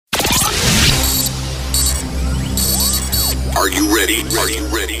Are you ready? Are you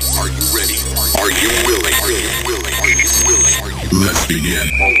ready? Are you ready? Are you willing? Are you willing? Are you willing? Let's begin.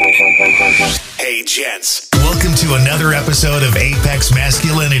 Hey, gents. Welcome to another episode of Apex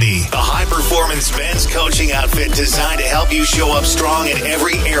Masculinity, A high-performance men's coaching outfit designed to help you show up strong in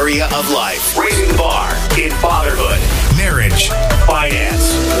every area of life. Raising the bar in fatherhood, marriage,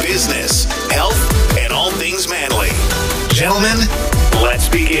 finance, business, health, and all things manly. gentlemen. Let's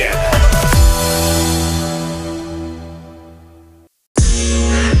begin.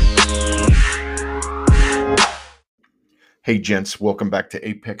 Hey gents, welcome back to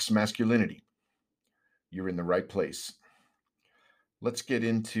Apex Masculinity. You're in the right place. Let's get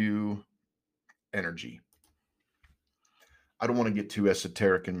into energy. I don't want to get too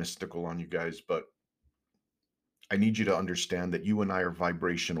esoteric and mystical on you guys, but I need you to understand that you and I are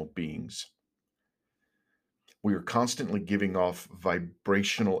vibrational beings. We are constantly giving off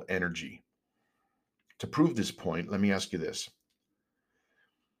vibrational energy. To prove this point, let me ask you this.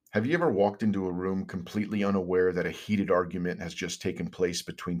 Have you ever walked into a room completely unaware that a heated argument has just taken place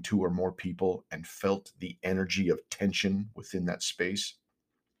between two or more people and felt the energy of tension within that space?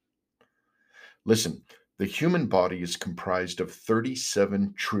 Listen, the human body is comprised of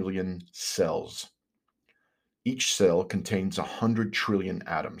 37 trillion cells. Each cell contains 100 trillion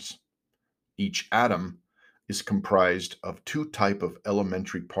atoms. Each atom is comprised of two types of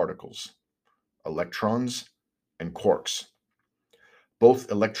elementary particles, electrons and quarks.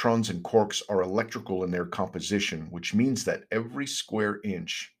 Both electrons and quarks are electrical in their composition, which means that every square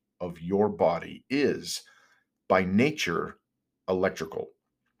inch of your body is, by nature, electrical,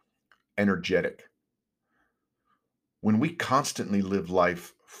 energetic. When we constantly live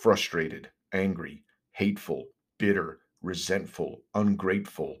life frustrated, angry, hateful, bitter, resentful,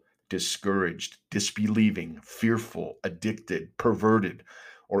 ungrateful, discouraged, disbelieving, fearful, addicted, perverted,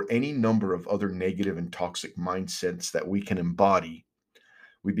 or any number of other negative and toxic mindsets that we can embody,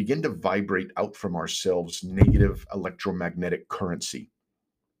 we begin to vibrate out from ourselves negative electromagnetic currency.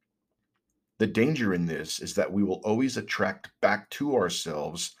 The danger in this is that we will always attract back to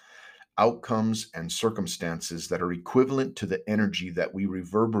ourselves outcomes and circumstances that are equivalent to the energy that we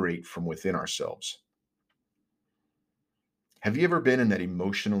reverberate from within ourselves. Have you ever been in that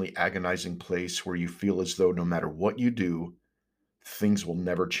emotionally agonizing place where you feel as though no matter what you do, things will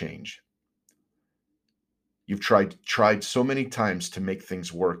never change? You've tried so many times to make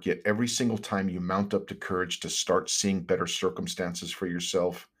things work, yet every single time you mount up to courage to start seeing better circumstances for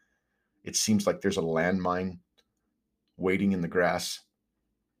yourself, it seems like there's a landmine waiting in the grass.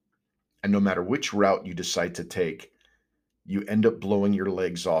 And no matter which route you decide to take, you end up blowing your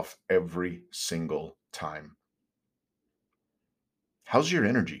legs off every single time. How's your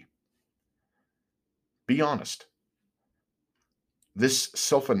energy? Be honest. This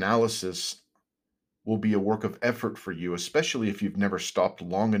self-analysis will be a work of effort for you, especially if you've never stopped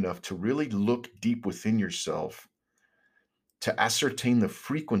long enough to really look deep within yourself to ascertain the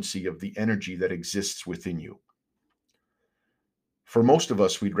frequency of the energy that exists within you. For most of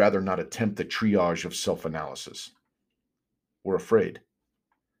us, we'd rather not attempt the triage of self-analysis. We're afraid.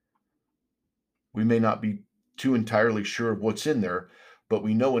 We may not be too entirely sure of what's in there, but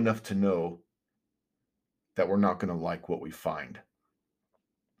we know enough to know that we're not going to like what we find.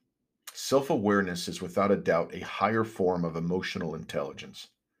 Self-awareness is without a doubt a higher form of emotional intelligence.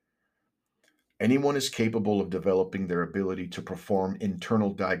 Anyone is capable of developing their ability to perform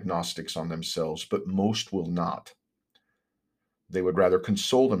internal diagnostics on themselves, but most will not. They would rather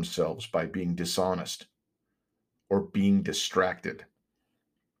console themselves by being dishonest or being distracted.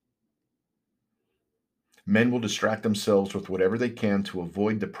 Men will distract themselves with whatever they can to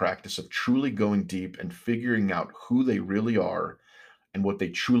avoid the practice of truly going deep and figuring out who they really are and what they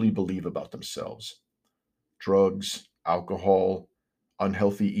truly believe about themselves. Drugs, alcohol,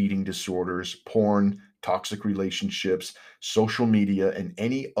 unhealthy eating disorders, porn, toxic relationships, social media, and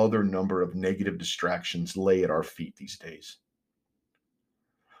any other number of negative distractions lay at our feet these days.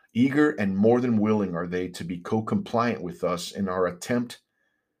 Eager and more than willing are they to be co-compliant with us in our attempt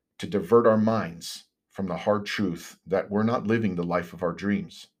to divert our minds from the hard truth that we're not living the life of our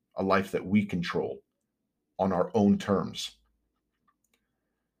dreams, a life that we control on our own terms.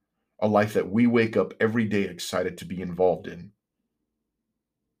 A life that we wake up every day excited to be involved in.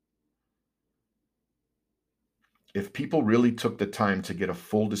 If people really took the time to get a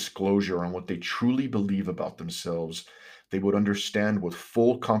full disclosure on what they truly believe about themselves, they would understand with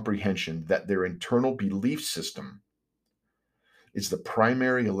full comprehension that their internal belief system is the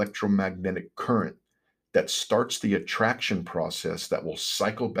primary electromagnetic current that starts the attraction process that will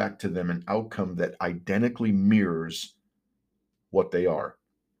cycle back to them an outcome that identically mirrors what they are.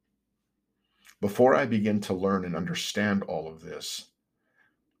 Before I began to learn and understand all of this,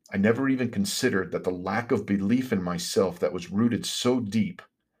 I never even considered that the lack of belief in myself that was rooted so deep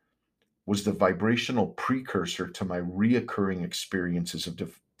was the vibrational precursor to my reoccurring experiences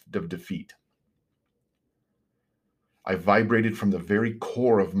of defeat. I vibrated from the very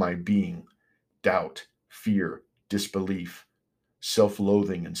core of my being: doubt, fear, disbelief,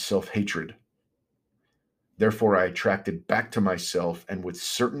 self-loathing, and self-hatred. Therefore, I attracted back to myself, and with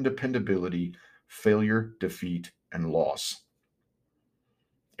certain dependability, failure, defeat, and loss.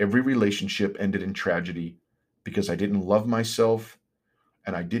 Every relationship ended in tragedy because I didn't love myself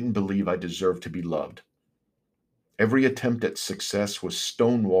and I didn't believe I deserved to be loved. Every attempt at success was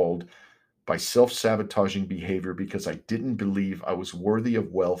stonewalled by self-sabotaging behavior because I didn't believe I was worthy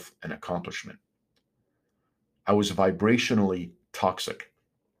of wealth and accomplishment. I was vibrationally toxic.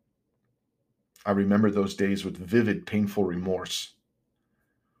 I remember those days with vivid, painful remorse,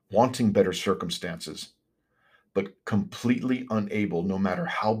 wanting better circumstances, but completely unable, no matter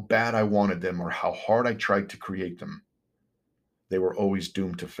how bad I wanted them or how hard I tried to create them. They were always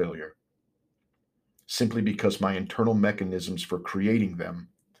doomed to failure, simply because my internal mechanisms for creating them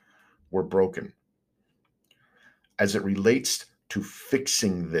were broken. As it relates to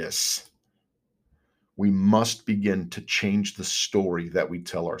fixing this, we must begin to change the story that we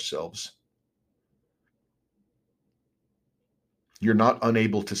tell ourselves. You're not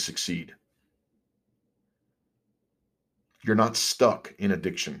unable to succeed. You're not stuck in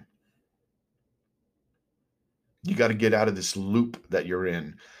addiction. You got to get out of this loop that you're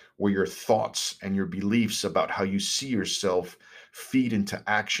in, where your thoughts and your beliefs about how you see yourself feed into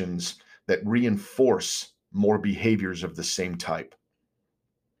actions that reinforce more behaviors of the same type.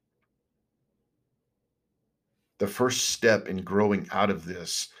 The first step in growing out of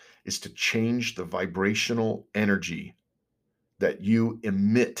this is to change the vibrational energy that you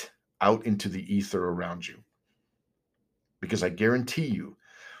emit out into the ether around you. Because I guarantee you,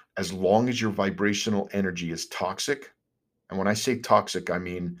 as long as your vibrational energy is toxic, and when I say toxic, I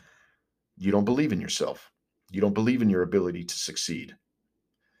mean you don't believe in yourself, you don't believe in your ability to succeed,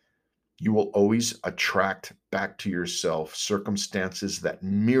 you will always attract back to yourself circumstances that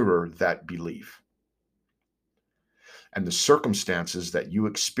mirror that belief. And the circumstances that you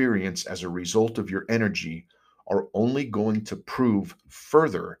experience as a result of your energy are only going to prove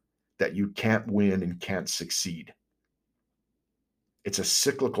further that you can't win and can't succeed. It's a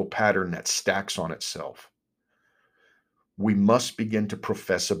cyclical pattern that stacks on itself. We must begin to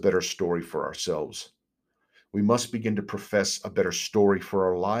profess a better story for ourselves. We must begin to profess a better story for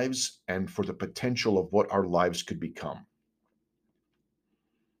our lives and for the potential of what our lives could become.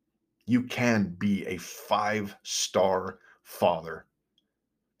 You can be a 5-star father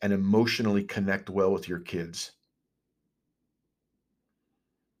and emotionally connect well with your kids.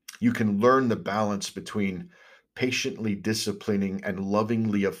 You can learn the balance between patiently disciplining and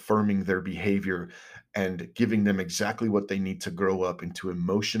lovingly affirming their behavior and giving them exactly what they need to grow up into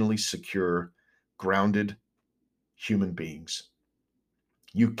emotionally secure, grounded human beings.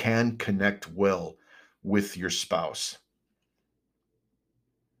 You can connect well with your spouse.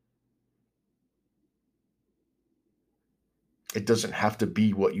 It doesn't have to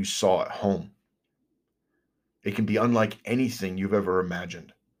be what you saw at home. It can be unlike anything you've ever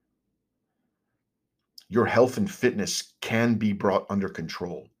imagined. Your health and fitness can be brought under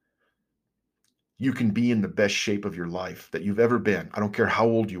control. You can be in the best shape of your life that you've ever been. I don't care how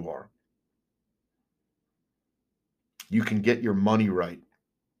old you are. You can get your money right.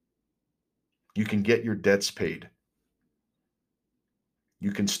 You can get your debts paid.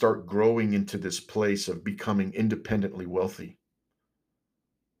 You can start growing into this place of becoming independently wealthy.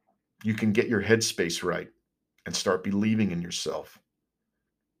 You can get your headspace right and start believing in yourself.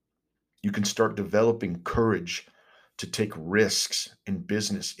 You can start developing courage to take risks in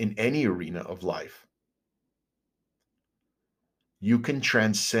business, in any arena of life. You can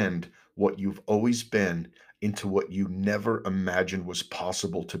transcend what you've always been into what you never imagined was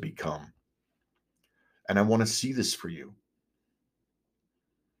possible to become. And I want to see this for you.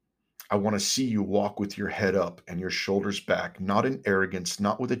 I want to see you walk with your head up and your shoulders back, not in arrogance,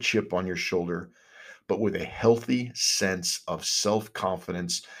 not with a chip on your shoulder, but with a healthy sense of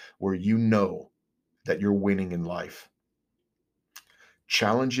self-confidence where you know that you're winning in life.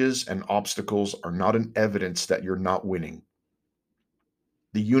 Challenges and obstacles are not an evidence that you're not winning.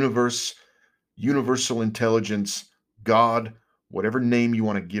 The universe, universal intelligence, God, whatever name you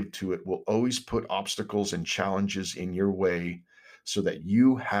want to give to it, will always put obstacles and challenges in your way so that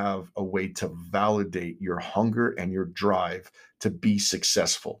you have a way to validate your hunger and your drive to be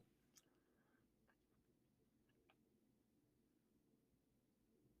successful.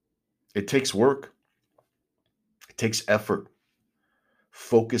 It takes work. It takes effort,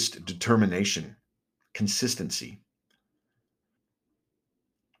 focused determination, consistency.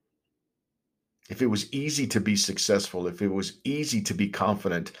 If it was easy to be successful, if it was easy to be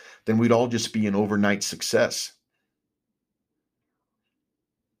confident, then we'd all just be an overnight success.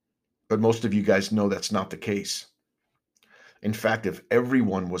 But most of you guys know that's not the case. In fact, if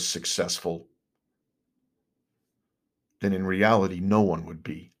everyone was successful, then in reality, no one would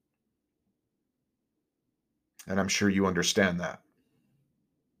be. And I'm sure you understand that.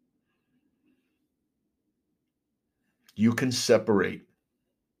 You can separate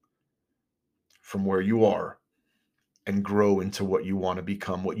from where you are and grow into what you want to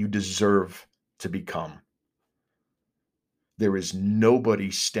become, what you deserve to become. There is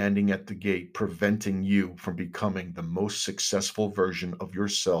nobody standing at the gate preventing you from becoming the most successful version of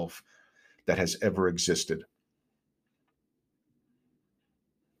yourself that has ever existed.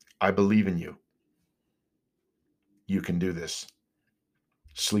 I believe in you. You can do this.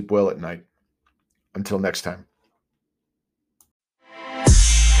 Sleep well at night. Until next time.